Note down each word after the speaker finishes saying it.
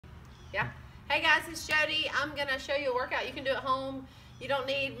Yeah. Hey guys, it's Jody. I'm gonna show you a workout you can do at home. You don't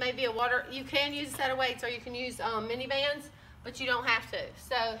need maybe a water. You can use a set of weights, or you can use mini bands, but you don't have to.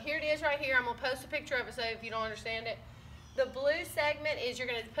 So here it is right here. I'm gonna post a picture of it so if you don't understand it. The blue segment is you're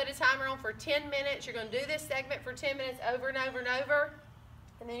gonna put a timer on for 10 minutes. You're gonna do this segment for 10 minutes over and over and over.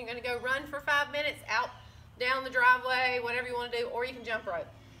 And then you're gonna go run for 5 minutes out, down the driveway, whatever you wanna do, or you can jump rope.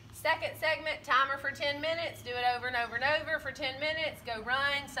 Second segment, timer for 10 minutes. Do it over and over and over for 10 minutes. Go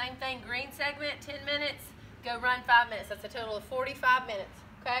run. Same thing, green segment, 10 minutes. Go run 5 minutes. That's a total of 45 minutes,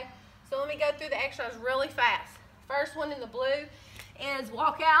 okay? So let me go through the extras really fast. First one in the blue is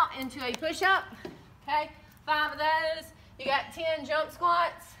walk out into a push-up, okay? 5 of those. You got 10 jump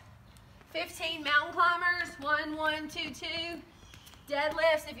squats, 15 mountain climbers, 1, 1, 2, 2.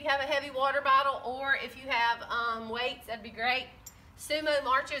 Deadlifts if you have a heavy water bottle, or if you have weights, that'd be great. Sumo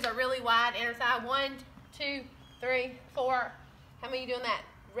marches are really wide, inner thigh. 1, 2, 3, 4. How many are you doing that?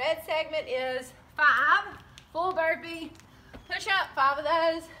 Red segment is 5. Full burpee. Push up, 5 of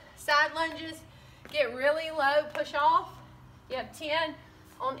those. Side lunges. Get really low, push off. You have 10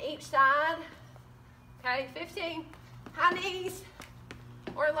 on each side. Okay, 15. High knees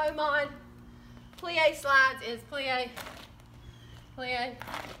or low mon. Plie slides is plie. Plie.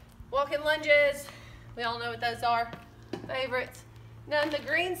 Walking lunges. We all know what those are. Favorites. Then the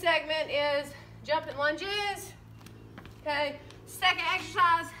green segment is jumping lunges. Okay. Second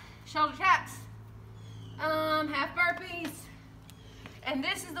exercise, shoulder taps. Half burpees. And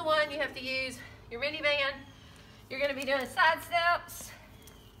this is the one you have to use your mini band. You're going to be doing side steps.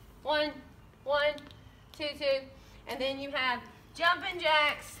 1, 1, 2, 2. And then you have jumping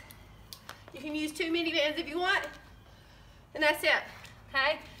jacks. You can use 2 mini bands if you want. And that's it.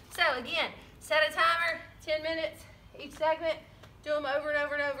 Okay. So again, set a timer, 10 minutes each segment. Do them over and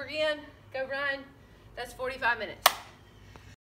over and over again. Go run. That's 45 minutes.